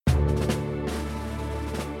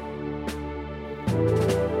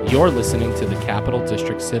You're listening to the Capital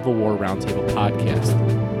District Civil War Roundtable podcast,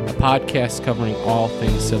 a podcast covering all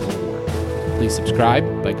things Civil War. Please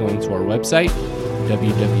subscribe by going to our website,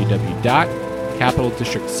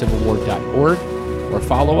 www.capitaldistrictcivilwar.org, or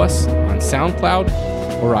follow us on SoundCloud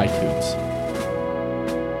or iTunes.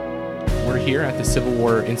 We're here at the Civil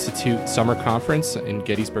War Institute Summer Conference in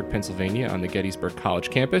Gettysburg, Pennsylvania on the Gettysburg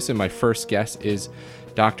College campus, and my first guest is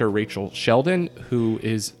Dr. Rachel Sheldon, who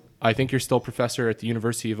is, I think you're still a professor at the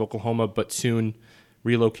University of Oklahoma, but soon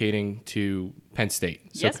relocating to Penn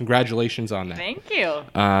State. So Yes. Congratulations on that. Thank you.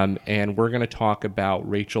 And we're going to talk about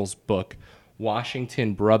Rachel's book,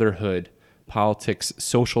 Washington Brotherhood, Politics,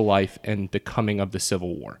 Social Life, and the Coming of the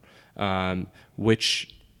Civil War,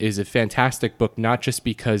 which is a fantastic book, not just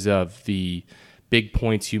because of the big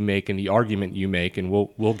points you make and the argument you make, and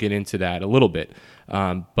we'll get into that a little bit,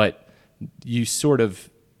 but you sort of,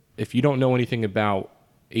 if you don't know anything about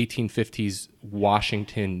 1850s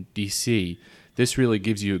Washington, D.C., this really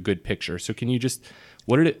gives you a good picture. So can you just,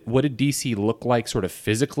 what did D.C. look like sort of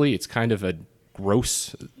physically? It's kind of a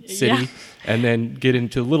gross city. Yeah. And then get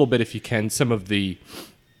into a little bit, if you can, some of the,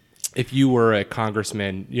 if you were a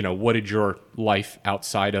congressman, what did your life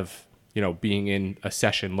outside of, being in a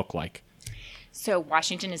session look like? So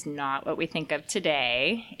Washington is not what we think of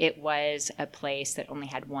today. It was a place that only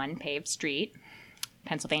had one paved street,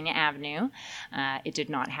 Pennsylvania Avenue. It did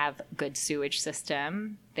not have a good sewage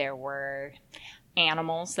system. There were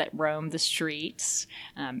animals that roamed the streets.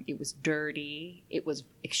 It was dirty. It was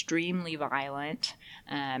extremely violent.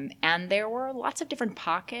 And there were lots of different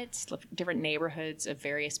pockets, different neighborhoods of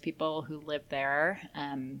various people who lived there.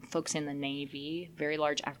 Folks in the Navy, very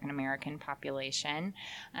large African-American population.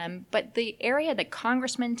 But the area that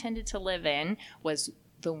congressmen tended to live in was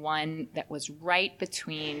the one that was right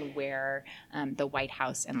between where the White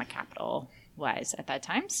House and the Capitol was at that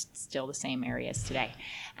time, still the same areas today.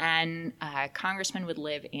 And congressmen would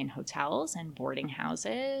live in hotels and boarding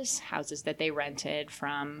houses that they rented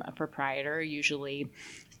from a proprietor. Usually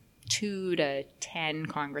 2 to 10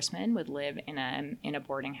 congressmen would live in a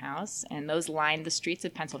boarding house, and those lined the streets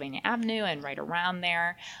of Pennsylvania Avenue and right around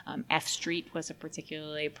there. F Street was a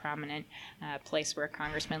particularly prominent place where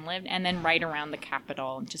congressmen lived, and then right around the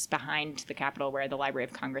Capitol, just behind the Capitol where the Library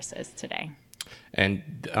of Congress is today. And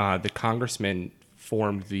the congressmen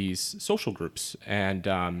formed these social groups, and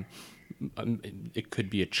it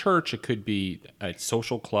could be a church, it could be a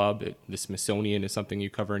social club. The Smithsonian is something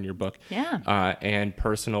you cover in your book. Yeah. And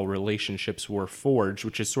personal relationships were forged,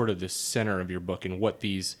 which is sort of the center of your book and what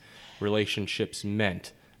these relationships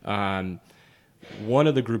meant. One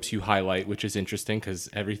of the groups you highlight, which is interesting because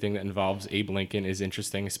everything that involves Abe Lincoln is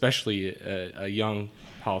interesting, especially a young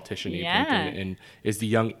politician, Abe Lincoln, and is the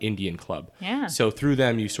Young Indian Club. Yeah. So through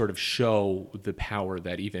them, you sort of show the power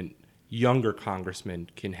that even younger congressmen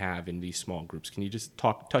can have in these small groups. Can you just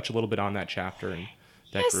touch a little bit on that chapter and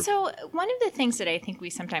that group? So one of the things that I think we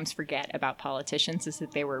sometimes forget about politicians is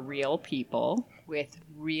that they were real people with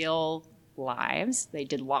real lives. They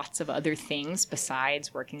did lots of other things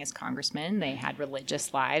besides working as congressmen. They had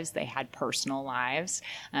religious lives. They had personal lives.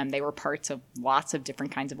 They were parts of lots of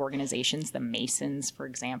different kinds of organizations. The Masons, for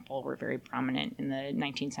example, were very prominent in the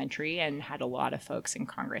 19th century and had a lot of folks in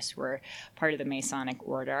Congress who were part of the Masonic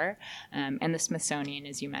order, and the Smithsonian,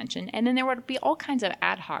 as you mentioned. And then there would be all kinds of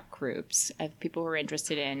ad hoc groups of people who were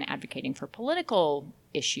interested in advocating for political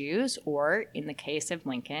issues, or in the case of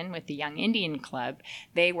Lincoln with the Young Indian Club,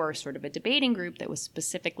 they were sort of a debating group that was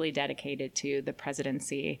specifically dedicated to the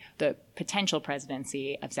potential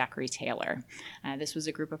presidency of Zachary Taylor. This was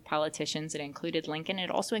a group of politicians that included Lincoln.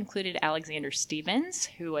 It also included Alexander Stephens,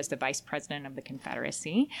 who was the vice president of the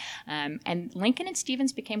Confederacy. And Lincoln and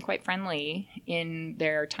Stephens became quite friendly in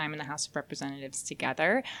their time in the House of Representatives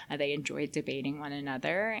together. They enjoyed debating one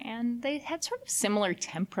another, and they had sort of similar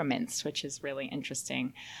temperaments, which is really interesting.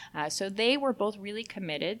 So they were both really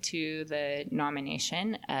committed to the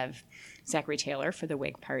nomination of Zachary Taylor for the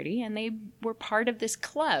Whig Party, and they were part of this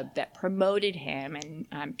club that promoted him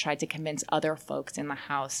and tried to convince other folks in the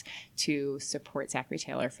House to support Zachary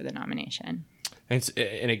Taylor for the nomination.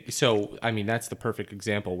 So, I mean, that's the perfect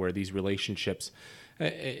example where these relationships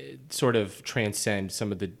sort of transcend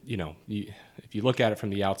some of the, if you look at it from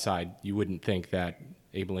the outside, you wouldn't think that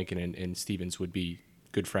Abe Lincoln and Stephens would be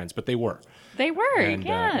good friends, but they were. They were,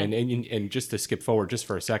 yeah. And just to skip forward just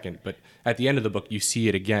for a second, but at the end of the book, you see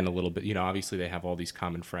it again a little bit. Obviously they have all these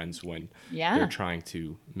common friends when they're trying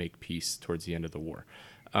to make peace towards the end of the war.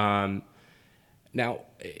 Now,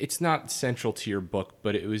 it's not central to your book,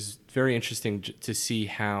 but it was very interesting to see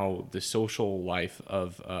how the social life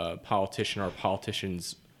of a politician or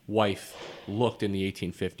politicians wife looked in the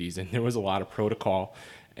 1850s, and there was a lot of protocol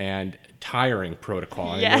and tiring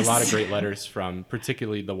protocol. And there were a lot of great letters from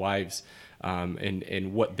particularly the wives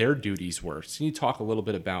and what their duties were. So can you talk a little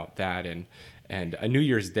bit about that and a New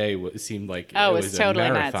Year's Day seemed like it was totally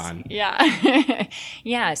a marathon. Nuts. Yeah.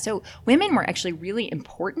 Yeah. So women were actually really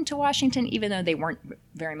important to Washington, even though they weren't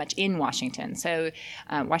very much in Washington. So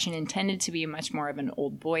Washington tended to be much more of an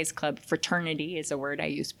old boys club. Fraternity is a word I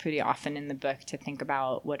use pretty often in the book to think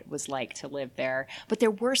about what it was like to live there. But there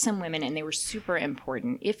were some women, and they were super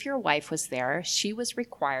important. If your wife was there, she was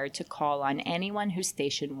required to call on anyone whose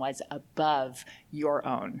station was above your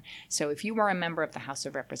own. So if you were a member of the House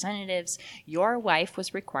of Representatives, your wife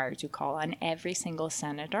was required to call on every single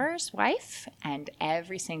senator's wife and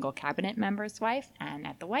every single cabinet member's wife and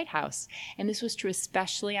at the White House. And this was true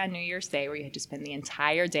especially on New Year's Day, where you had to spend the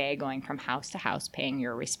entire day going from house to house paying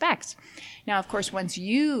your respects. Now, of course, once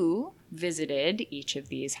you visited each of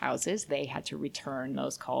these houses, they had to return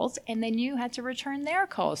those calls, and then you had to return their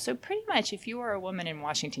calls. So pretty much if you were a woman in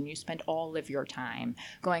Washington, you spent all of your time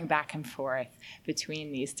going back and forth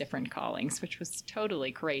between these different callings, which was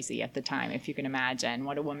totally crazy at the time, if you can imagine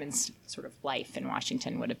what a woman's sort of life in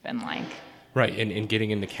Washington would have been like. Right, and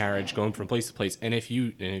getting in the carriage, going from place to place, and if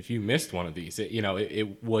you missed one of these,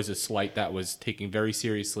 it was a slight that was taken very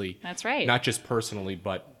seriously. That's right. Not just personally,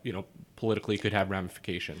 but politically could have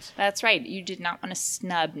ramifications. That's right. You did not want to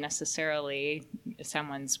snub necessarily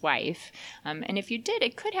someone's wife, and if you did,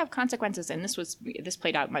 it could have consequences. And this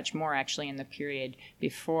played out much more actually in the period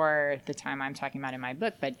before the time I'm talking about in my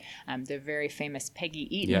book. But the very famous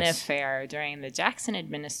Peggy Eaton affair during the Jackson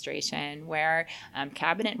administration, where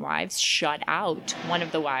cabinet wives shut out one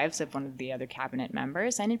of the wives of one of the other cabinet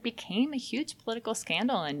members, and it became a huge political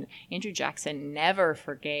scandal. And Andrew Jackson never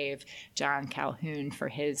forgave John Calhoun for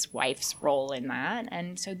his wife's role in that.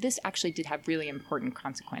 And so this actually did have really important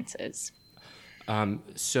consequences.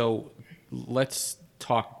 So let's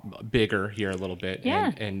talk bigger here a little bit.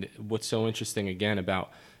 Yeah. And what's so interesting, again,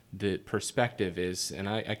 about the perspective is, and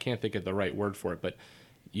I can't think of the right word for it, but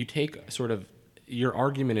you take sort of, your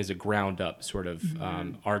argument is a ground up sort of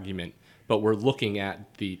argument, but we're looking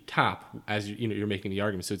at the top as you're making the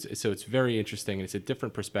argument. So it's very interesting, and it's a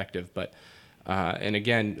different perspective, but and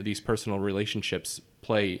again, these personal relationships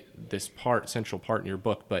play this central part in your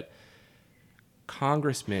book, but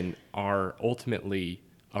congressmen are ultimately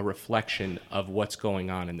a reflection of what's going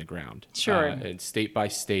on in the ground. Sure. And state by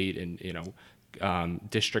state and,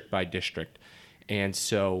 district by district. And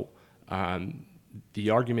so the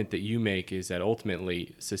argument that you make is that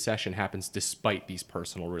ultimately secession happens despite these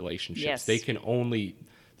personal relationships. Yes.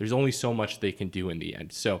 There's only so much they can do in the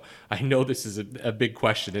end. So I know this is a big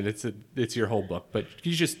question, and it's your whole book, but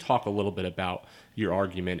can you just talk a little bit about your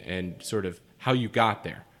argument and sort of how you got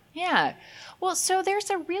there? Yeah. Well, so there's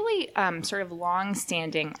a really sort of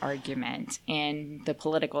long-standing argument in the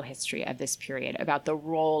political history of this period about the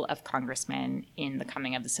role of congressmen in the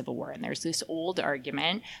coming of the Civil War. And there's this old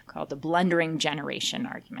argument called the blundering generation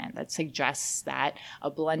argument that suggests that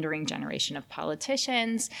a blundering generation of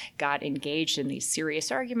politicians got engaged in these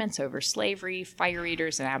serious arguments over slavery, fire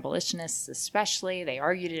eaters and abolitionists especially. They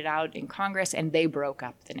argued it out in Congress, and they broke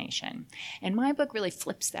up the nation. And my book really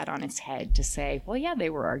flips that on its head to say, well, yeah, they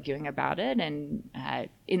were arguing about it, and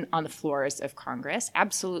on the floors of Congress.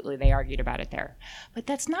 Absolutely, they argued about it there. But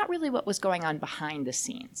that's not really what was going on behind the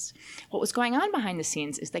scenes. What was going on behind the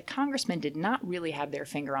scenes is that congressmen did not really have their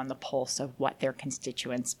finger on the pulse of what their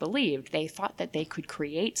constituents believed. They thought that they could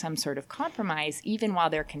create some sort of compromise even while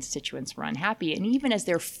their constituents were unhappy, and even as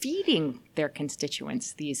they're feeding their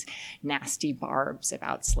constituents these nasty barbs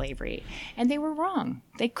about slavery. And they were wrong.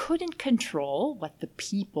 They couldn't control what the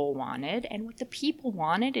people wanted, and what the people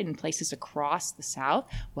wanted in places across the South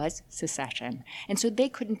was secession. And so they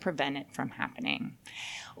couldn't prevent it from happening.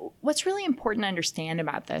 What's really important to understand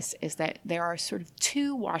about this is that there are sort of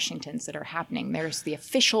two Washingtons that are happening. There's the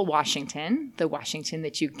official Washington, the Washington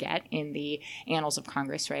that you get in the Annals of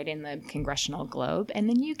Congress, right, in the Congressional Globe, and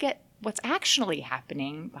then you get what's actually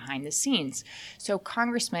happening behind the scenes. So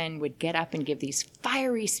congressmen would get up and give these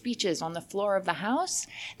fiery speeches on the floor of the House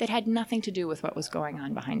that had nothing to do with what was going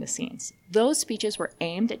on behind the scenes. Those speeches were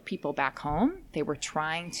aimed at people back home. They were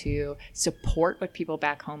trying to support what people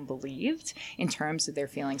back home believed in terms of their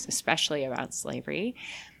feelings, especially about slavery.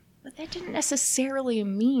 But that didn't necessarily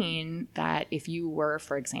mean that if you were,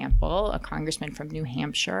 for example, a congressman from New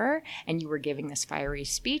Hampshire and you were giving this fiery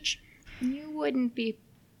speech, you wouldn't be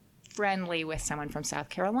friendly with someone from South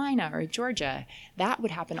Carolina or Georgia. That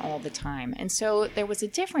would happen all the time. And so there was a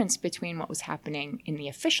difference between what was happening in the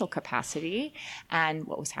official capacity and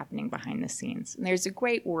what was happening behind the scenes. And there's a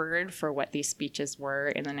great word for what these speeches were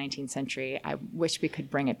in the 19th century. I wish we could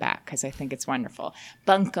bring it back because I think it's wonderful.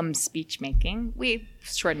 Bunkum speech making. We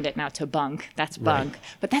shortened it now to bunk. That's bunk. Right.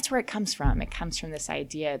 But that's where it comes from. It comes from this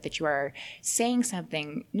idea that you are saying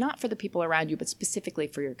something not for the people around you, but specifically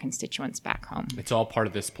for your constituents back home. It's all part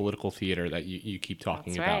of this political theater that you keep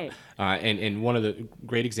talking That's about. Right. And one of the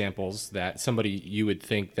great examples that somebody you would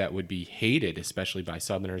think that would be hated, especially by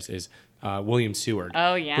Southerners, is William Seward.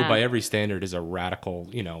 Oh, yeah. Who by every standard is a radical,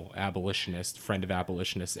 abolitionist, friend of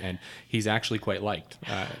abolitionists, and he's actually quite liked.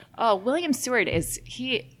 William Seward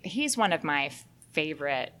he's one of my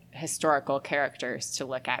favorite historical characters to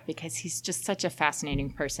look at because he's just such a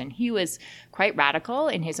fascinating person. He was quite radical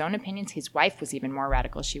in his own opinions. His wife was even more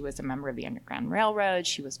radical. She was a member of the Underground Railroad.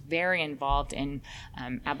 She was very involved in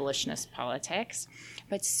abolitionist politics.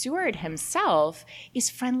 But Seward himself is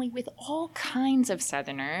friendly with all kinds of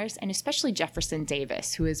Southerners, and especially Jefferson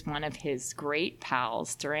Davis, who is one of his great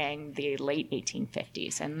pals during the late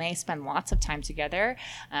 1850s. And they spend lots of time together.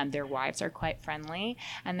 Their wives are quite friendly.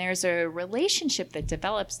 And there's a relationship that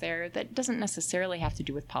develops there that doesn't necessarily have to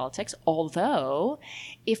do with politics, although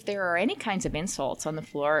if there are any kinds of insults on the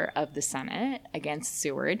floor of the Senate against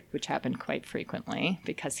Seward, which happened quite frequently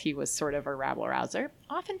because he was sort of a rabble-rouser,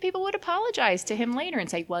 often people would apologize to him later and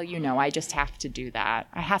say, well, I just have to do that.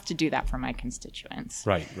 I have to do that for my constituents.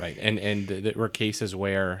 Right. And there were cases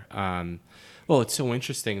where, it's so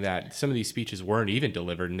interesting that some of these speeches weren't even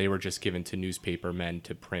delivered and they were just given to newspaper men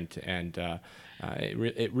to print. And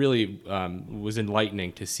it really was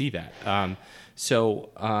enlightening to see that.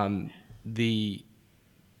 The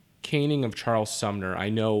caning of Charles Sumner, I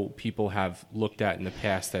know people have looked at in the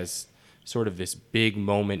past as sort of this big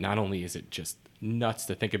moment. Not only is it just nuts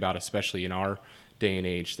to think about, especially in our day and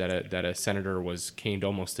age, that a senator was caned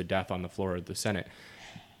almost to death on the floor of the Senate,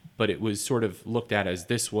 but it was sort of looked at as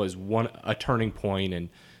this was a turning point, and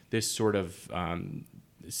this sort of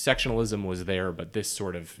sectionalism was there, but this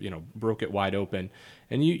sort of broke it wide open.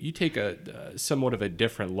 And you take a somewhat of a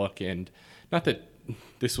different look, and not that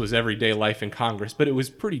this was everyday life in Congress, but it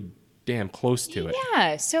was pretty damn close to it.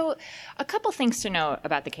 Yeah. So a couple things to know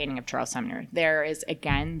about the caning of Charles Sumner. There is,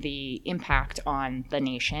 again, the impact on the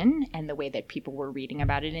nation and the way that people were reading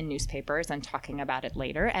about it in newspapers and talking about it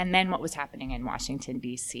later, and then what was happening in Washington,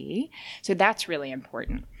 D.C. So that's really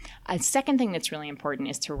important. A second thing that's really important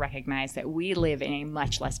is to recognize that we live in a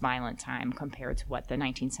much less violent time compared to what the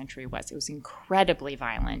 19th century was. It was incredibly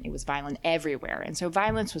violent. It was violent everywhere. And so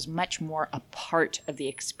violence was much more a part of the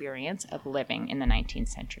experience of living in the 19th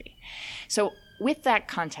century. So with that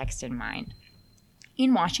context in mind,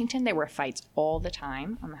 in Washington, there were fights all the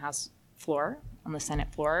time on the House floor, on the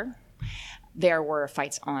Senate floor. There were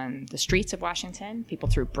fights on the streets of Washington. People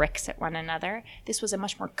threw bricks at one another. This was a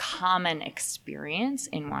much more common experience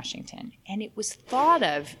in Washington, and it was thought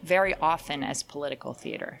of very often as political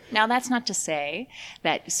theater. Now, that's not to say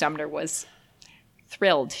that Sumner was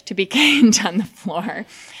thrilled to be caned on the floor,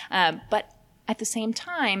 but at the same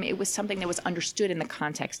time, it was something that was understood in the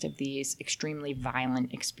context of these extremely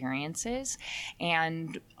violent experiences.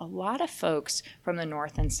 And a lot of folks from the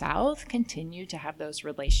North and South continued to have those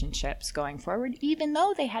relationships going forward, even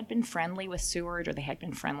though they had been friendly with Seward or they had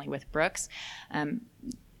been friendly with Brooks.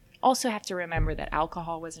 Also have to remember that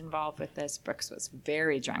alcohol was involved with this. Brooks was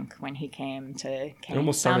very drunk when he came to cane Sumner. It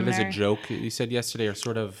almost started as a joke, you said yesterday, or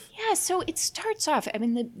sort of... Yeah, so it starts off... I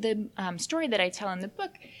mean, the story that I tell in the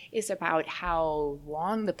book is about how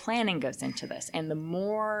long the planning goes into this. And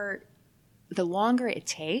the longer it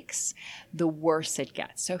takes, the worse it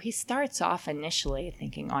gets. So he starts off initially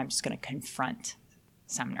thinking, I'm just going to confront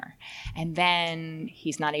Sumner. And then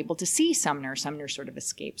he's not able to see Sumner. Sumner sort of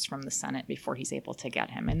escapes from the Senate before he's able to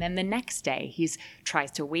get him. And then the next day, he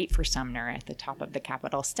tries to wait for Sumner at the top of the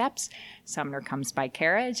Capitol steps. Sumner comes by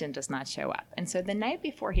carriage and does not show up. And so the night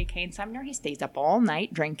before he canes Sumner, he stays up all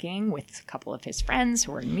night drinking with a couple of his friends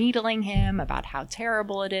who are needling him about how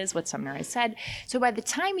terrible it is, what Sumner has said. So by the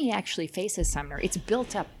time he actually faces Sumner, it's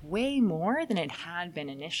built up way more than it had been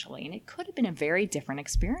initially. And it could have been a very different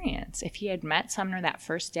experience. If he had met Sumner that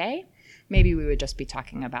first day, maybe we would just be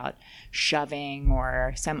talking about shoving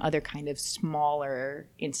or some other kind of smaller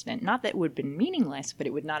incident. Not that it would have been meaningless, but it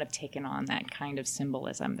would not have taken on that kind of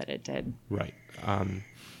symbolism that it did. Right.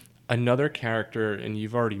 Another character, and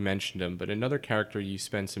you've already mentioned him, but another character you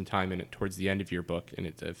spend some time in it towards the end of your book, and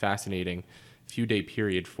it's a fascinating few-day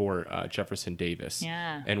period for Jefferson Davis.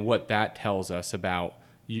 Yeah. And what that tells us about,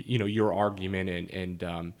 your argument, and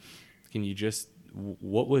can you just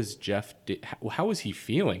what was Jeff? How was he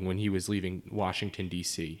feeling when he was leaving Washington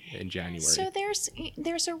D.C. in January? So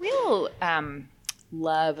there's a real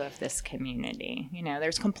love of this community. You know,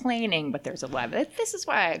 there's complaining, but there's a love. This is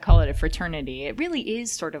why I call it a fraternity. It really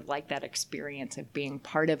is sort of like that experience of being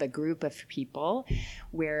part of a group of people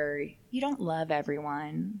where you don't love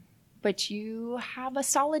everyone, but you have a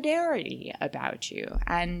solidarity about you.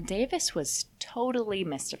 And Davis was totally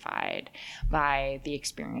mystified by the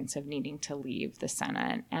experience of needing to leave the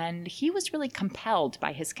Senate. And he was really compelled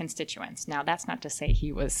by his constituents. Now, that's not to say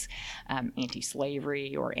he was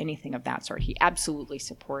anti-slavery or anything of that sort. He absolutely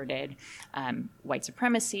supported white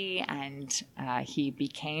supremacy, and he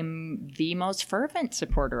became the most fervent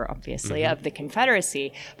supporter, obviously, of the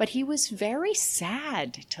Confederacy. But he was very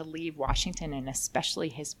sad to leave Washington, and especially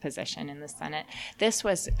his position in the Senate. This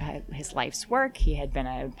was his life's work. He had been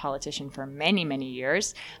a politician for many, many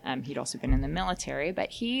years. He'd also been in the military, but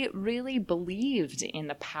he really believed in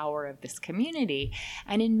the power of this community.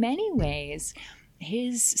 And in many ways,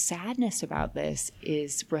 his sadness about this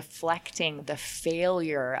is reflecting the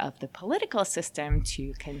failure of the political system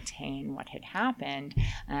to contain what had happened.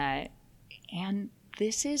 And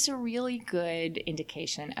this is a really good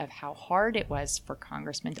indication of how hard it was for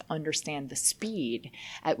congressmen to understand the speed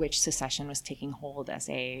at which secession was taking hold as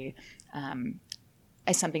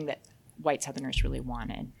something that white Southerners really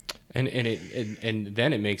wanted. And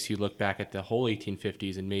then it makes you look back at the whole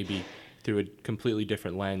 1850s and maybe through a completely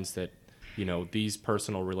different lens that, you know, these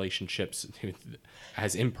personal relationships,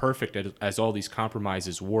 as imperfect as all these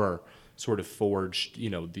compromises were, sort of forged, you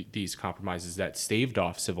know, these compromises that staved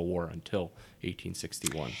off Civil War until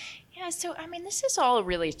 1861. Yeah, so, I mean, this is all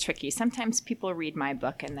really tricky. Sometimes people read my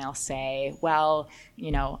book and they'll say, well,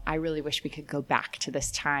 you know, I really wish we could go back to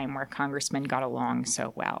this time where congressmen got along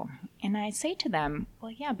so well. And I say to them,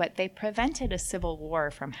 well, yeah, but they prevented a civil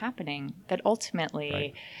war from happening that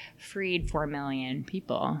ultimately freed 4 million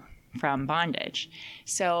people from bondage.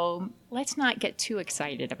 So let's not get too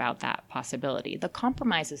excited about that possibility. The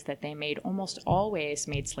compromises that they made almost always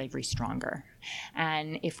made slavery stronger.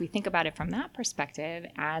 And if we think about it from that perspective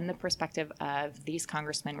and the perspective of these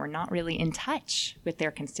congressmen were not really in touch with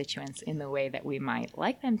their constituents in the way that we might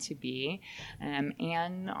like them to be,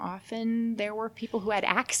 and often there were people who had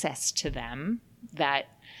access to them that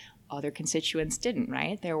other constituents didn't,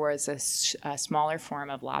 right? There was a smaller form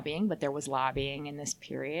of lobbying, but there was lobbying in this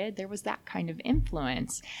period. There was that kind of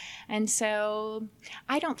influence. And so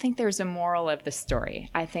I don't think there's a moral of the story.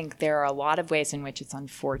 I think there are a lot of ways in which it's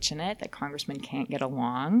unfortunate that congressmen can't get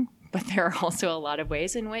along, but there are also a lot of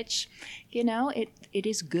ways in which, you know, it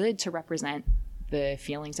is good to represent the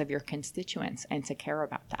feelings of your constituents and to care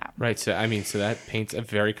about that. Right. So, I mean, so that paints a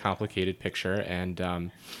very complicated picture, and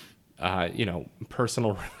you know,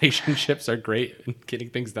 personal relationships are great in getting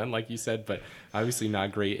things done, like you said, but obviously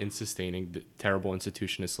not great in sustaining the terrible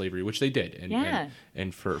institution of slavery, which they did,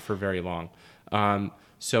 and for very long.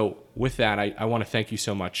 So with that, I want to thank you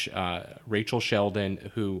so much, Rachel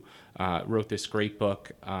Sheldon, who wrote this great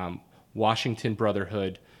book, Washington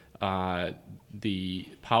Brotherhood, the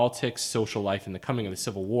politics, social life, and the coming of the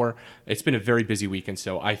Civil War. It's been a very busy week, and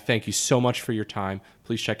so I thank you so much for your time.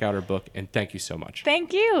 Please check out our book, and thank you so much.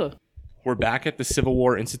 Thank you. We're back at the Civil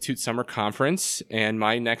War Institute Summer Conference, and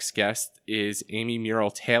my next guest is Amy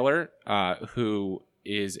Murrell Taylor, who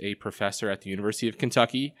is a professor at the University of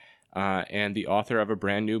Kentucky and the author of a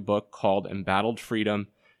brand new book called Embattled Freedom,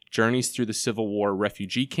 Journeys Through the Civil War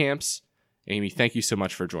Refugee Camps. Amy, thank you so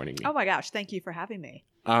much for joining me. Oh my gosh, thank you for having me.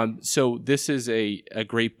 So this is a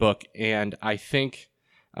great book, and I think,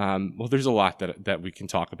 well, there's a lot that we can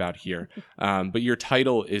talk about here, but your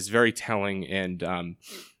title is very telling, and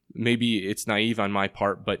maybe it's naive on my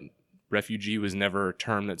part, but refugee was never a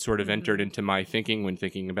term that sort of entered into my thinking when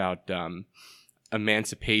thinking about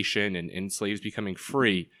emancipation and slaves becoming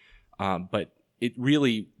free. But it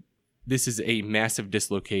really, this is a massive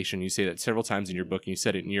dislocation. You say that several times in your book, and you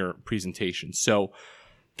said it in your presentation. So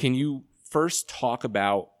can you first talk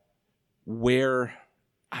about where,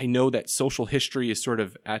 I know that social history is sort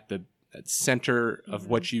of at the center of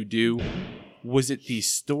what you do. Was it these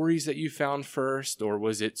stories that you found first, or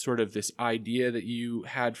was it sort of this idea that you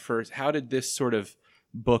had first? How did this sort of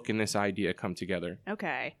book and this idea come together?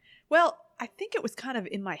 Okay. Well, I think it was kind of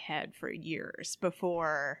in my head for years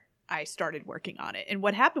before I started working on it. And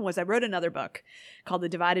what happened was I wrote another book called The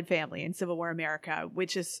Divided Family in Civil War America,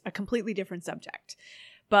 which is a completely different subject.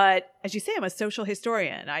 But as you say, I'm a social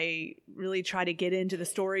historian. I really try to get into the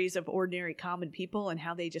stories of ordinary common people and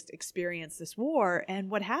how they just experienced this war. And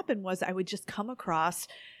what happened was I would just come across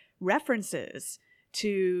references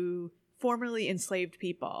to formerly enslaved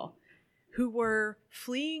people who were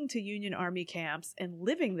fleeing to Union Army camps and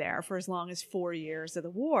living there for as long as 4 years of the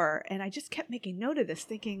war. And I just kept making note of this,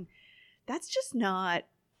 thinking, that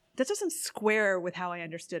doesn't square with how I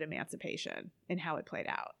understood emancipation and how it played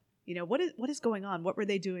out. What is going on? What were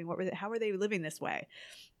they doing? How were they living this way?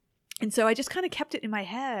 And so I just kind of kept it in my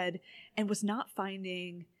head and was not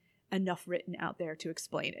finding enough written out there to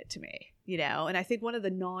explain it to me, And I think one of the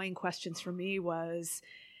gnawing questions for me was,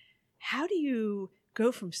 how do you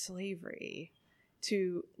go from slavery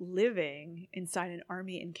to living inside an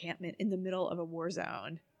army encampment in the middle of a war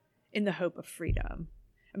zone in the hope of freedom?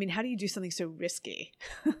 I mean, how do you do something so risky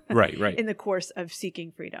right in the course of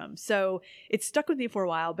seeking freedom? So it stuck with me for a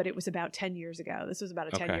while, but it was about 10 years ago. This was about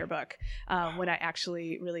a 10-year book when I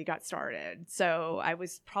actually really got started. So I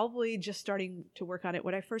was probably just starting to work on it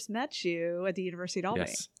when I first met you at the University of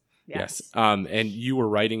Albany. Yes. And you were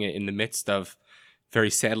writing it in the midst of very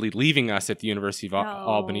sadly leaving us at the University of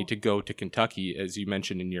Albany to go to Kentucky, as you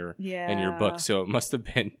mentioned in your book. So it must have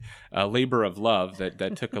been a labor of love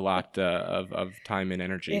that took a lot of time and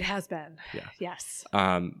energy. It has been. Yeah. Yes.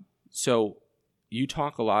 So you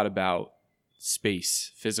talk a lot about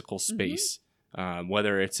space, physical space,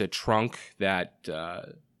 whether it's a trunk that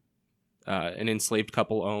an enslaved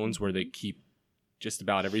couple owns where they keep just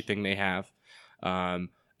about everything they have,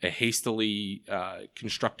 a hastily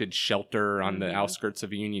constructed shelter on the outskirts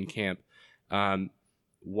of a Union camp.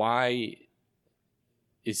 Why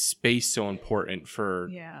is space so important for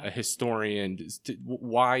a historian?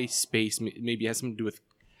 Why space maybe has something to do with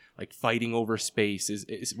like fighting over space?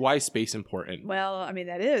 Why is space important? Well, I mean,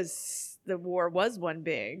 the war was one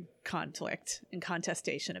big conflict and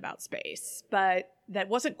contestation about space, but that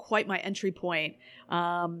wasn't quite my entry point.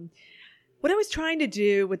 What I was trying to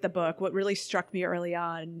do with the book, what really struck me early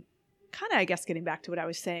on, kind of, I guess, getting back to what I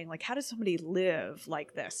was saying, like, how does somebody live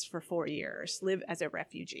like this for 4 years, live as a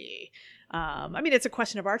refugee? I mean, it's a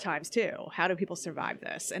question of our times, too. How do people survive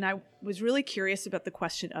this? And I was really curious about the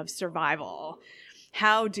question of survival.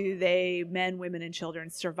 How do men, women, and children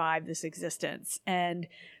survive this existence? And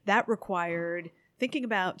that required thinking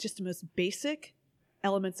about just the most basic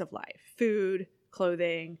elements of life, food,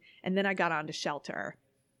 clothing, and then I got on to shelter.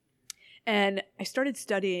 And I started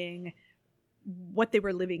studying what they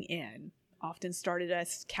were living in. Often started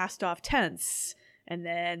as cast-off tents, and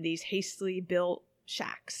then these hastily built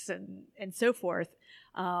shacks and so forth.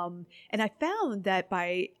 And I found that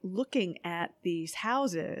by looking at these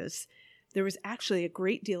houses, there was actually a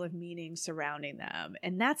great deal of meaning surrounding them.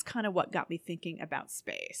 And that's kind of what got me thinking about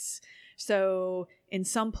space. So in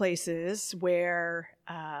some places where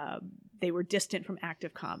they were distant from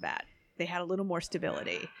active combat, they had a little more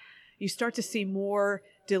stability. You start to see more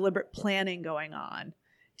deliberate planning going on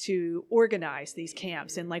to organize these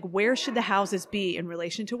camps and like where should the houses be in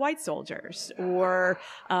relation to white soldiers, or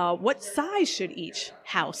what size should each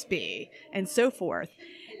house be, and so forth.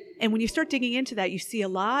 And when you start digging into that, you see a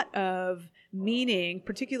lot of meaning,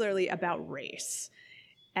 particularly about race,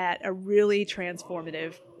 at a really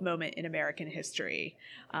transformative moment in American history,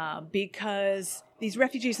 because these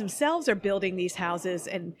refugees themselves are building these houses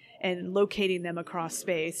and locating them across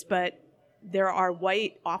space. But there are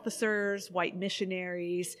white officers, white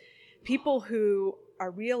missionaries, people who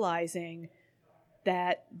are realizing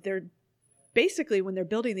that they're basically, when they're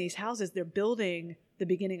building these houses, they're building the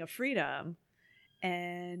beginning of freedom,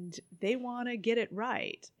 and they want to get it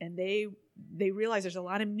right. And they realize there's a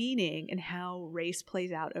lot of meaning in how race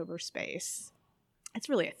plays out over space. It's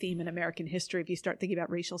really a theme in American history if you start thinking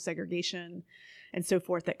about racial segregation and so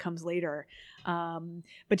forth that comes later.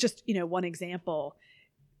 But just, one example,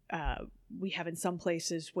 we have in some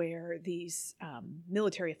places where these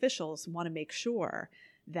military officials want to make sure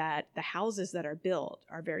that the houses that are built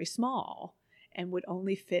are very small and would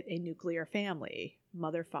only fit a nuclear family,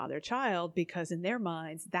 mother, father, child, because in their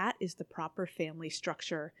minds, that is the proper family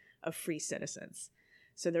structure of free citizens.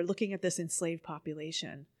 So they're looking at this enslaved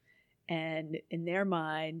population, and in their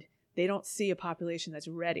mind, they don't see a population that's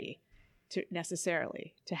ready to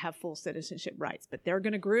necessarily to have full citizenship rights, but they're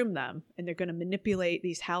going to groom them, and they're going to manipulate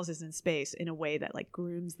these houses in space in a way that like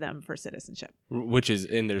grooms them for citizenship.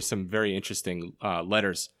 And there's some very interesting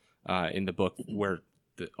letters in the book where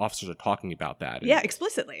the officers are talking about that. Yeah,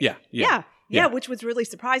 explicitly. Yeah, which was really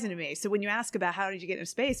surprising to me. So when you ask about how did you get into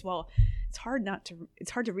space, well, it's hard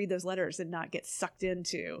to read those letters and not get sucked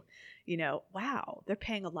into, wow, they're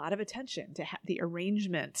paying a lot of attention to the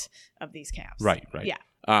arrangement of these camps. Right. Yeah.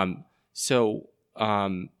 So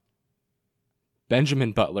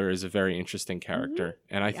Benjamin Butler is a very interesting character,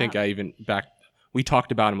 and I think we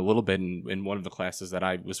talked about him a little bit in one of the classes that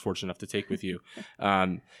I was fortunate enough to take with you,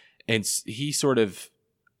 and he sort of,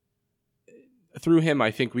 through him,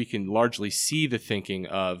 I think we can largely see the thinking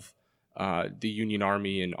of the Union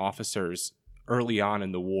Army and officers early on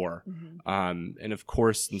in the war. And of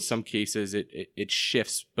course, in some cases, it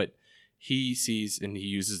shifts, but he sees and he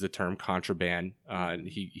uses the term contraband.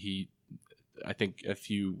 I think a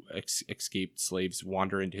few escaped slaves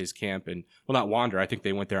wander into his camp, and well, not wander. I think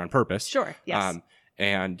they went there on purpose. Sure. Yes.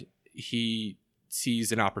 And he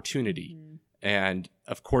sees an opportunity, and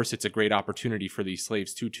of course, it's a great opportunity for these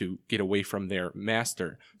slaves to get away from their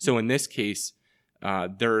master. So in this case,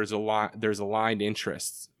 there's aligned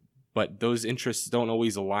interests, but those interests don't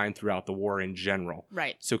always align throughout the war in general.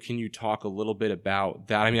 Right. So can you talk a little bit about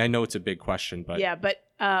that? I mean, I know it's a big question, but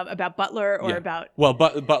about Butler or about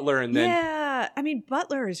Butler, and then I mean,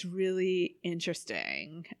 Butler is really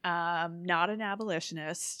interesting. Not an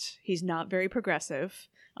abolitionist. He's not very progressive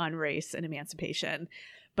on race and emancipation,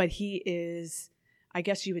 but he is, I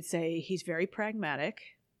guess you would say, he's very pragmatic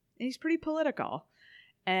and he's pretty political.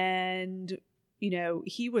 And,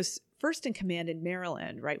 he was first in command in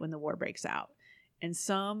Maryland right when the war breaks out. And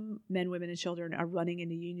some men, women, and children are running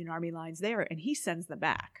into Union Army lines there, and he sends them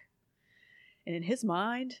back. And in his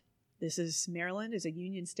mind, Maryland is a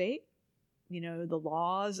Union state. The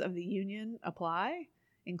laws of the Union apply,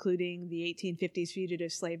 including the 1850s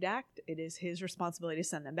Fugitive Slave Act. It is his responsibility to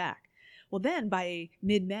send them back. Well, then by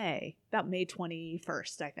mid-May, about May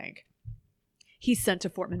 21st, I think, he's sent to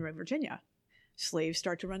Fort Monroe, Virginia. Slaves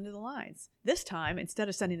start to run to the lines. This time, instead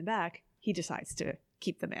of sending them back, he decides to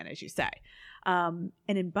keep them in, as you say. And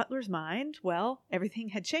in Butler's mind, well, everything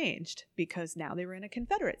had changed because now they were in a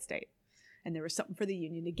Confederate state. And there was something for the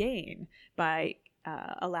Union to gain by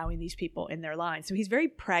allowing these people in their line. So he's very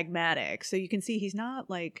pragmatic. So you can see he's not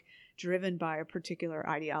driven by a particular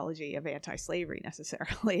ideology of anti-slavery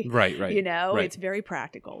necessarily. Right. Right. It's very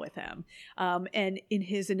practical with him. And in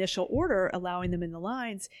his initial order, allowing them in the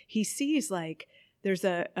lines, he sees there's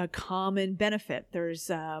a common benefit. There's,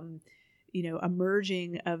 a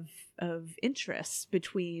merging of interests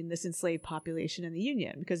between this enslaved population and the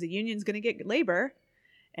Union, because the Union's going to get labor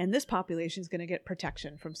and this population is going to get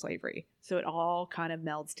protection from slavery. So it all kind of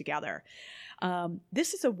melds together.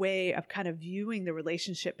 This is a way of kind of viewing the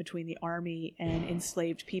relationship between the Army and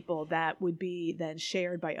enslaved people that would be then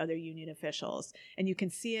shared by other Union officials. And you can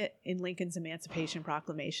see it in Lincoln's Emancipation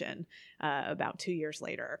Proclamation about 2 years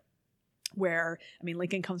later, where,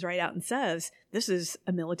 Lincoln comes right out and says, this is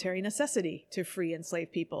a military necessity to free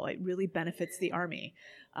enslaved people. It really benefits the Army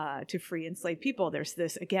to free enslaved people. There's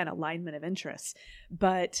this, again, alignment of interests.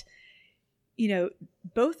 But,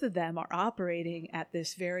 both of them are operating at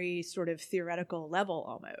this very sort of theoretical level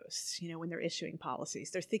almost, when they're issuing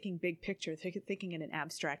policies. They're thinking big picture, thinking in an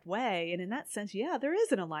abstract way. And in that sense, there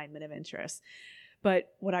is an alignment of interests.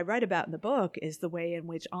 But what I write about in the book is the way in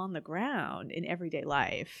which on the ground in everyday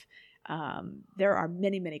life, there are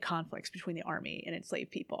many, many conflicts between the Army and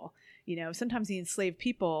enslaved people. Sometimes the enslaved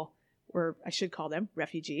people, or I should call them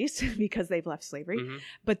refugees because they've left slavery,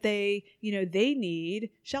 but they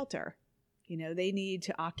need shelter. They need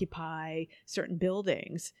to occupy certain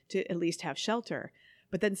buildings to at least have shelter.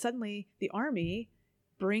 But then suddenly the Army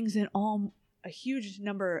brings in a huge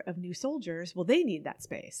number of new soldiers. Well, they need that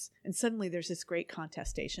space. And suddenly there's this great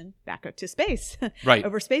contestation back up to space, right,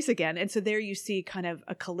 over space again. And so there you see kind of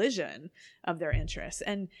a collision of their interests.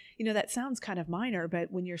 And, that sounds kind of minor,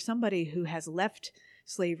 but when you're somebody who has left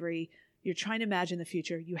slavery, you're trying to imagine the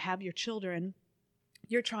future. You have your children.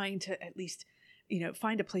 You're trying to at least,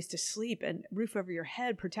 find a place to sleep and roof over your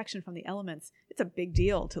head, protection from the elements. It's a big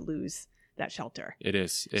deal to lose that shelter. It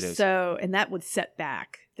is. So, and that would set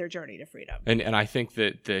back their journey to freedom. And I think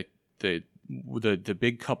that the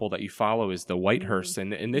big couple that you follow is the Whitehursts,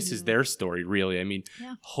 and this is their story, really.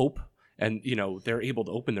 Hope, and they're able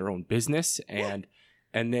to open their own business, and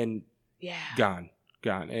then gone.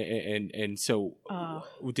 And so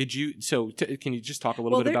did you? So can you just talk a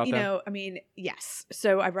little bit about that? Yes.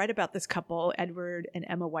 So I write about this couple, Edward and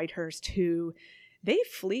Emma Whitehurst, who they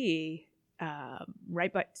flee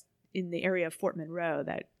right by in the area of Fort Monroe,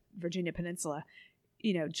 that Virginia Peninsula,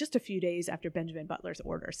 just a few days after Benjamin Butler's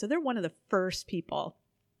order. So they're one of the first people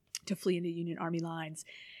to flee into Union Army lines.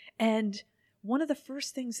 And one of the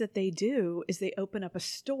first things that they do is they open up a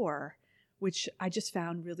store, which I just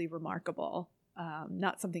found really remarkable.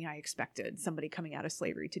 Not something I expected somebody coming out of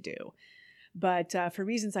slavery to do. But for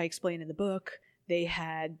reasons I explain in the book, they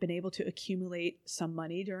had been able to accumulate some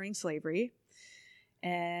money during slavery,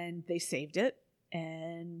 and they saved it.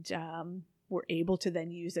 And were able to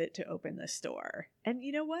then use it to open the store. And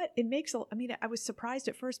you know what? It makes, I was surprised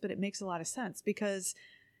at first, but it makes a lot of sense because,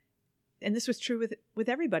 and this was true with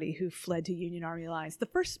everybody who fled to Union Army lines.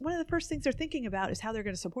 One of the first things they're thinking about is how they're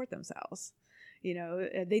going to support themselves.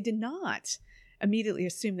 They did not immediately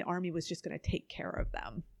assume the army was just going to take care of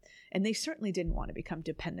them. And they certainly didn't want to become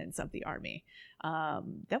dependents of the army.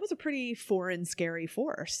 That was a pretty foreign, scary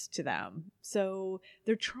force to them. So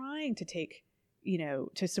they're trying to take,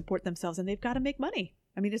 to support themselves, and they've got to make money.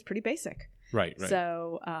 I mean, it's pretty basic. Right.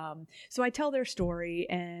 So I tell their story,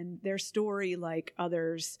 and their story, like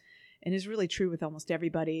others, and is really true with almost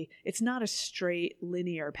everybody, it's not a straight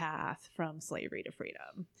linear path from slavery to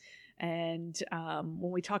freedom. And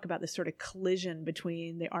when we talk about this sort of collision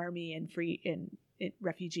between the army and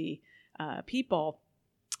refugee people,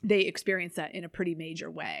 they experience that in a pretty major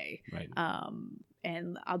way. Right.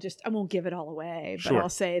 And I won't give it all away, but Sure. I'll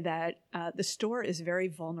say that the store is very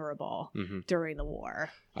vulnerable during the war.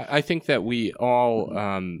 I think that we all,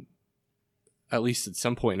 at least at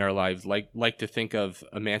some point in our lives, like to think of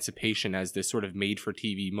emancipation as this sort of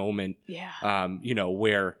made-for-TV moment. Yeah.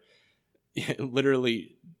 Where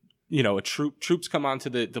literally, troops come onto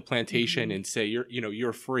the plantation and say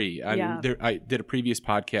you're free. I did a previous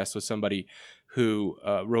podcast with somebody who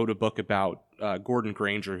wrote a book about Gordon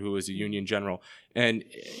Granger, who was a Union general, and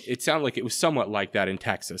it sounded like it was somewhat like that in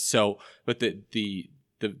Texas. So, but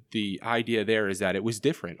the idea there is that it was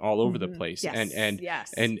different all over the place,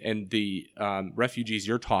 Yes. and the refugees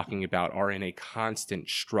you're talking about are in a constant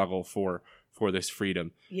struggle for this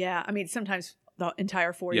freedom. Yeah, I mean, sometimes the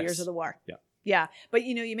entire 4 years of the war. Yeah. But,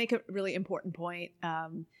 you make a really important point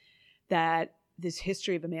that this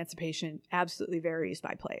history of emancipation absolutely varies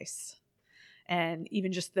by place. And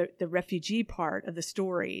even just the refugee part of the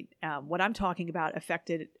story, what I'm talking about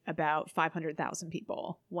affected about 500,000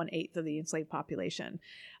 people, 1/8 of the enslaved population.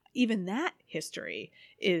 Even that history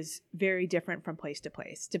is very different from place to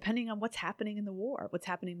place, depending on what's happening in the war, what's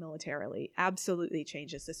happening militarily, absolutely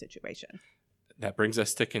changes the situation. That brings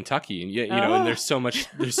us to Kentucky, and and there's so much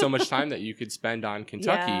time that you could spend on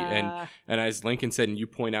Kentucky, and as Lincoln said, and you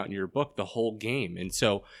point out in your book, the whole game. And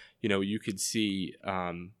so, you could see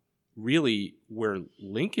really where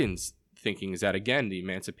Lincoln's thinking is that, again, the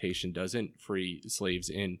emancipation doesn't free slaves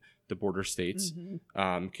in the border states,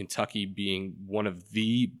 Kentucky being one of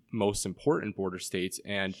the most important border states,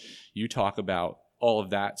 and you talk about all of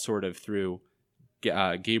that sort of through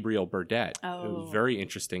Gabriel Burdett, a very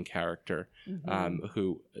interesting character,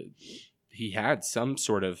 who he had some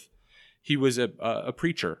sort of, he was a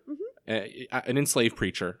preacher, an enslaved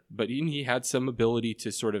preacher, but he had some ability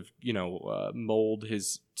to sort of, mold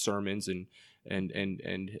his sermons and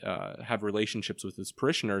have relationships with his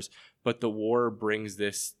parishioners. But the war brings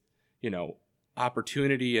this,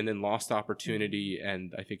 opportunity and then lost opportunity.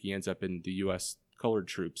 And I think he ends up in the U.S. colored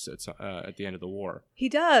troops at the end of the war. He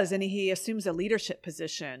does, and he assumes a leadership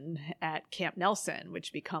position at Camp Nelson,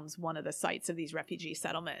 which becomes one of the sites of these refugee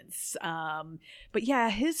settlements. But yeah,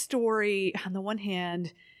 his story, on the one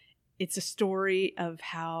hand, it's a story of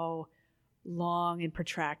how long and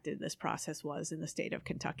protracted this process was in the state of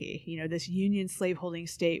Kentucky. This Union slaveholding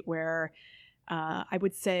state where I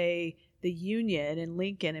would say the Union, and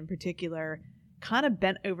Lincoln in particular, kind of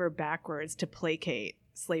bent over backwards to placate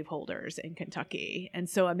slaveholders in Kentucky. And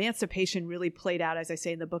so emancipation really played out, as I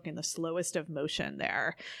say in the book, in the slowest of motion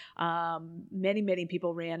there. Many, many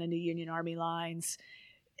people ran into Union Army lines,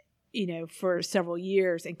 for several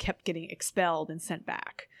years and kept getting expelled and sent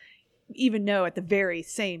back, even though at the very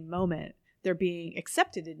same moment they're being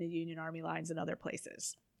accepted into Union Army lines in other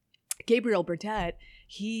places. Gabriel Burdett,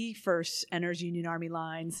 he first enters Union Army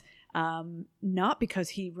lines not because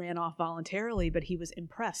he ran off voluntarily, but he was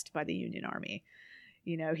impressed by the Union Army.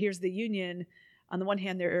 Here's the Union. On the one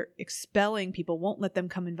hand, they're expelling people, won't let them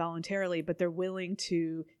come in voluntarily, but they're willing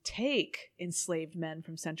to take enslaved men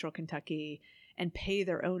from central Kentucky and pay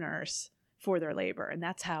their owners for their labor. And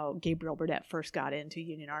that's how Gabriel Burdett first got into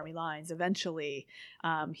Union Army lines. Eventually,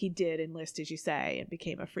 he did enlist, as you say, and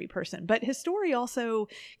became a free person. But his story also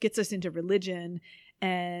gets us into religion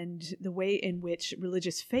and the way in which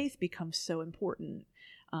religious faith becomes so important.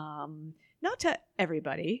 Not to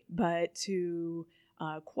everybody, but to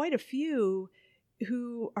quite a few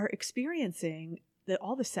who are experiencing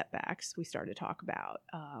all the setbacks we started to talk about,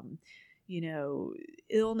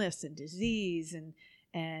 illness and disease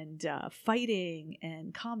and fighting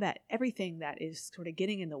and combat, everything that is sort of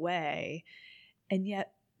getting in the way. And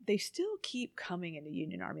yet they still keep coming into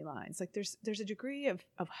Union Army lines. Like there's a degree of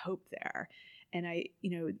hope there. And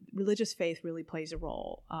religious faith really plays a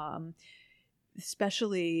role.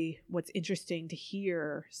 Especially what's interesting to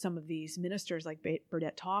hear some of these ministers like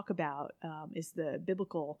Burdett talk about is the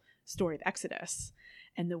biblical story of Exodus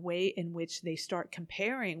and the way in which they start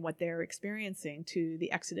comparing what they're experiencing to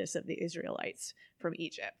the exodus of the Israelites from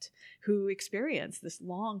Egypt, who experienced this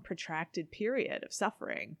long, protracted period of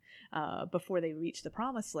suffering before they reached the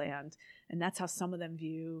Promised Land. And that's how some of them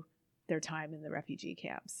view their time in the refugee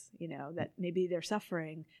camps, that maybe they're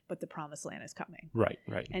suffering, but the Promised Land is coming. Right.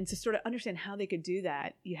 And to sort of understand how they could do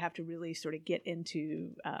that, you have to really sort of get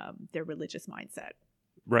into their religious mindset.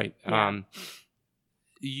 Right. Yeah.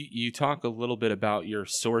 You talk a little bit about your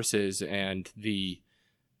sources and the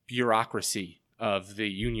bureaucracy of the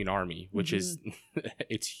Union Army, which is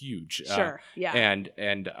it's huge. Sure. Yeah.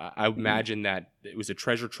 And I imagine that it was a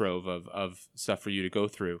treasure trove of stuff for you to go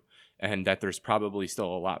through, and that there's probably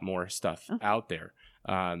still a lot more stuff out there.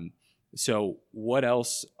 So what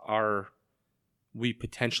else are we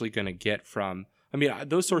potentially going to get from? I mean,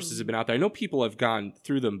 those sources have been out there. I know people have gone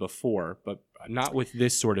through them before, but not with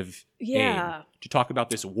this sort of aim to talk about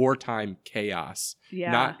this wartime chaos.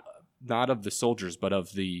 Yeah. Not of the soldiers, but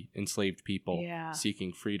of the enslaved people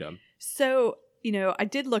seeking freedom. So, I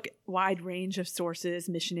did look at a wide range of sources,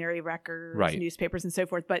 missionary records, newspapers, and so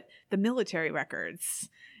forth, but the military records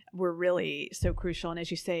were really so crucial. And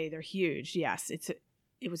as you say, they're huge. Yes,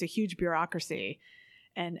 it was a huge bureaucracy.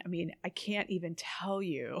 And I mean, I can't even tell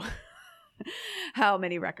you how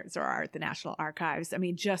many records there are at the National Archives. I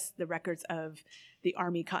mean, just the records of the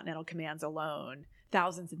Army Continental Commands alone,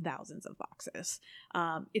 thousands and thousands of boxes.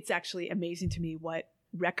 It's actually amazing to me what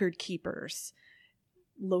record keepers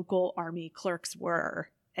local Army clerks were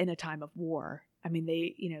in a time of war. I mean,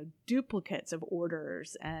 they, duplicates of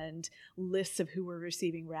orders and lists of who were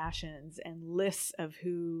receiving rations and lists of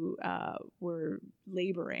who were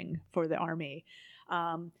laboring for the Army.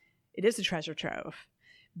 It is a treasure trove,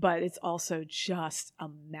 but it's also just a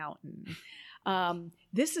mountain.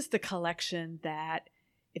 This is the collection that,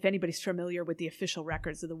 if anybody's familiar with the official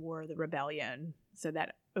records of the War of the Rebellion, so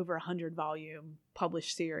that over 100-volume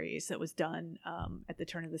published series that was done at the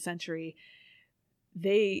turn of the century,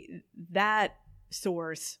 that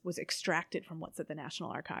source was extracted from what's at the National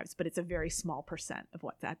Archives, but it's a very small percent of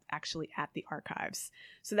what's actually at the archives.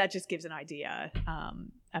 So that just gives an idea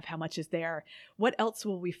of how much is there. What else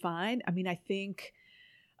will we find? I mean, I think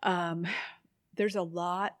there's a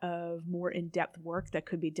lot of more in-depth work that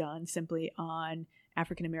could be done simply on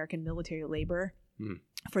African-American military labor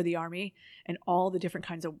for the Army and all the different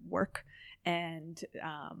kinds of work, and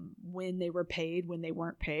when they were paid, when they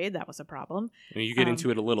weren't paid, that was a problem. I mean, you get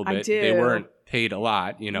into it a little bit. I do. They weren't paid a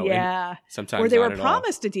lot, Yeah. Sometimes or they not were at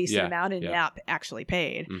promised all. a decent amount and not actually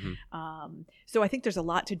paid. Mm-hmm. So I think there's a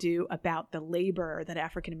lot to do about the labor that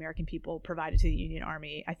African-American people provided to the Union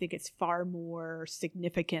Army. I think it's far more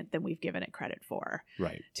significant than we've given it credit for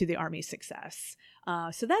to the Army's success.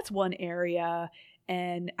 So that's one area.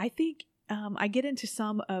 And I think I get into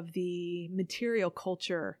some of the material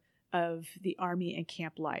culture of the Army and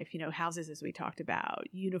camp life, houses, as we talked about,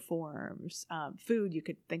 uniforms, food you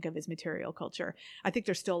could think of as material culture. I think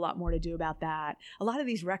there's still a lot more to do about that. A lot of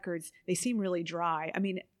these records, they seem really dry. I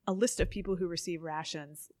mean, a list of people who receive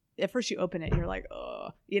rations, at first you open it and you're like,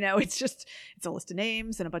 oh, it's a list of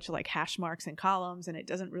names and a bunch of like hash marks and columns, and it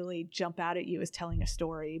doesn't really jump out at you as telling a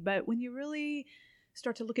story. But when you really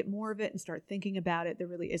start to look at more of it and start thinking about it, there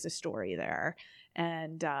really is a story there.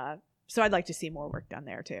 And so I'd like to see more work done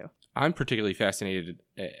there too. I'm particularly fascinated,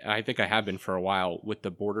 I think I have been for a while, with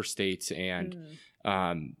the border states and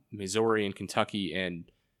Missouri and Kentucky. And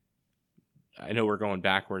I know we're going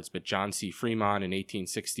backwards, but John C. Fremont in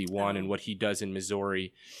 1861 and what he does in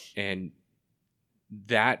Missouri. And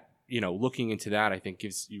that, looking into that, I think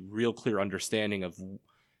gives you real clear understanding of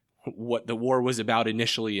what the war was about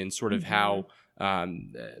initially and sort of how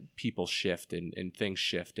people shift and things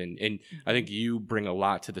shift. And I think you bring a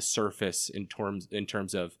lot to the surface in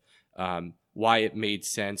terms of why it made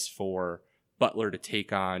sense for Butler to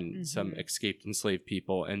take on some escaped enslaved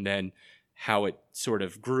people, and then how it sort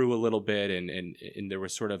of grew a little bit and there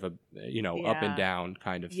was sort of a, up and down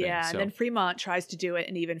kind of thing. Yeah, and then Fremont tries to do it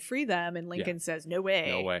and even free them, and Lincoln says, no way.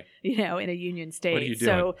 No way. In a Union state. What are you doing?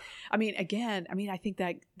 So, I mean, I think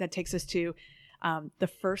that takes us to the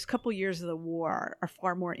first couple years of the war are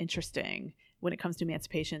far more interesting when it comes to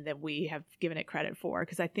emancipation than we have given it credit for,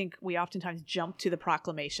 because I think we oftentimes jump to the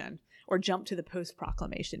proclamation or jump to the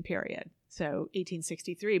post-proclamation period, so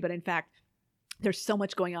 1863. But in fact, there's so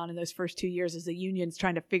much going on in those first 2 years as the Union's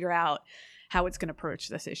trying to figure out how it's going to approach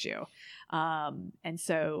this issue. And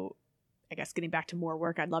so I guess getting back to more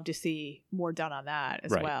work, I'd love to see more done on that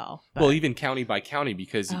as well. But, well, even county by county,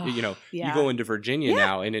 because, you go into Virginia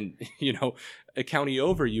now, and in, a county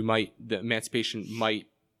over, the emancipation might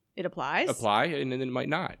apply, and then it might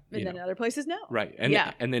not. And then in other places, no. Right.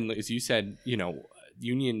 And then, as you said,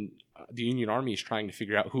 the Union Army is trying to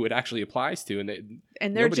figure out who it actually applies to, and they're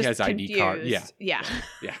nobody just has ID card. confused. Yeah.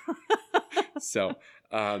 So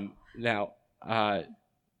now,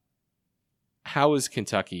 how is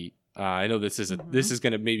Kentucky? I know this is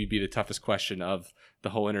going to maybe be the toughest question of the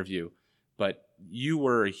whole interview, but you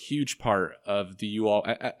were a huge part of the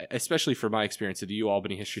especially for my experience of the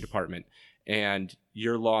UAlbany History Department, and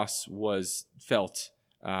your loss was felt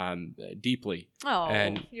deeply. Oh,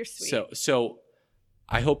 and you're sweet. So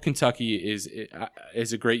I hope Kentucky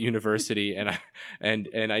is a great university, and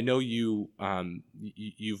I know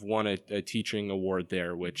you've won a teaching award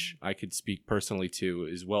there, which I could speak personally to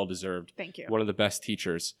is well deserved. Thank you. One of the best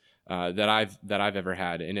teachers that I've ever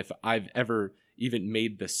had, and if I've ever even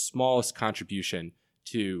made the smallest contribution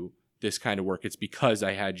to this kind of work, it's because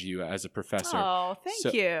I had you as a professor. Oh,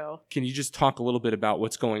 thank you. Can you just talk a little bit about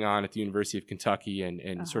what's going on at the University of Kentucky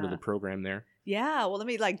and sort of the program there? Yeah, well, let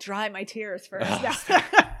me dry my tears first.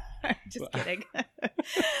 Just kidding.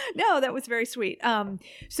 No, that was very sweet.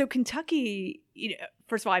 So Kentucky,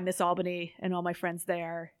 first of all, I miss Albany and all my friends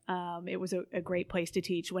there. It was a great place to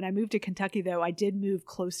teach. When I moved to Kentucky, though, I did move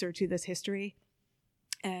closer to this history.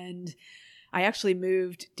 And I actually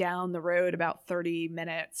moved down the road about 30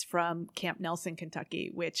 minutes from Camp Nelson,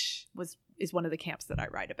 Kentucky, which is one of the camps that I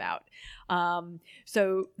write about.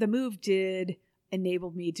 So the move did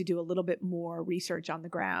enable me to do a little bit more research on the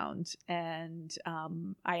ground. And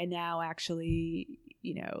I now actually,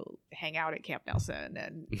 hang out at Camp Nelson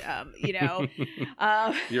and,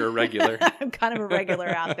 You're a regular. I'm kind of a regular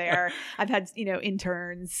out there. I've had,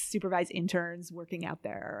 supervised interns working out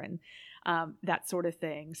there and that sort of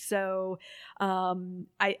thing. So I'm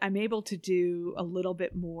able to do a little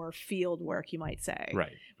bit more field work, you might say,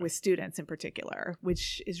 right, with students in particular,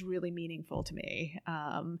 which is really meaningful to me.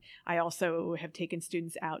 I also have taken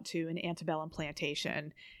students out to an antebellum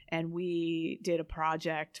plantation, and we did a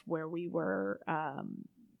project where we were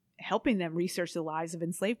helping them research the lives of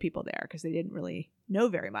enslaved people there because they didn't really know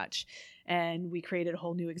very much. And we created a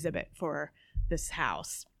whole new exhibit for this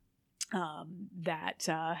house that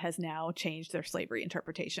has now changed their slavery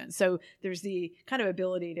interpretation. So there's the kind of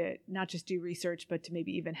ability to not just do research, but to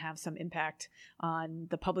maybe even have some impact on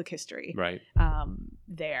the public history right.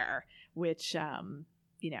 There, which,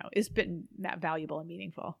 has been valuable and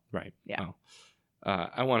meaningful. Right. Yeah. Wow.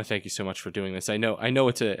 I want to thank you so much for doing this. I know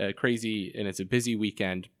it's a crazy and it's a busy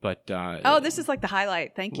weekend, but this is like the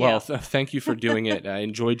highlight. Thank you. Well, thank you for doing it. I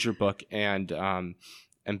enjoyed your book and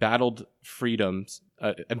Embattled Freedom,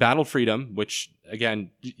 which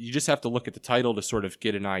again, you just have to look at the title to sort of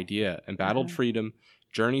get an idea. Embattled Freedom: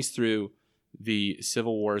 Journeys Through the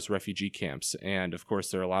Civil War's Refugee Camps. And of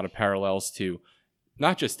course, there are a lot of parallels to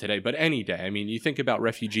not just today, but any day. I mean, you think about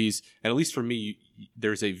refugees, and at least for me,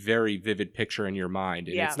 there's a very vivid picture in your mind,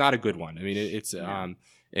 and it's not a good one. I mean, it's and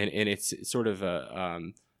it's sort of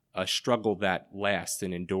a struggle that lasts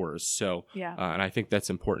and endures. So, and I think that's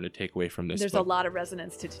important to take away from this. There's a lot of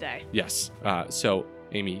resonance to today. Yes. So,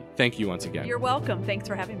 Amy, thank you once again. You're welcome. Thanks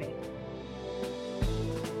for having me.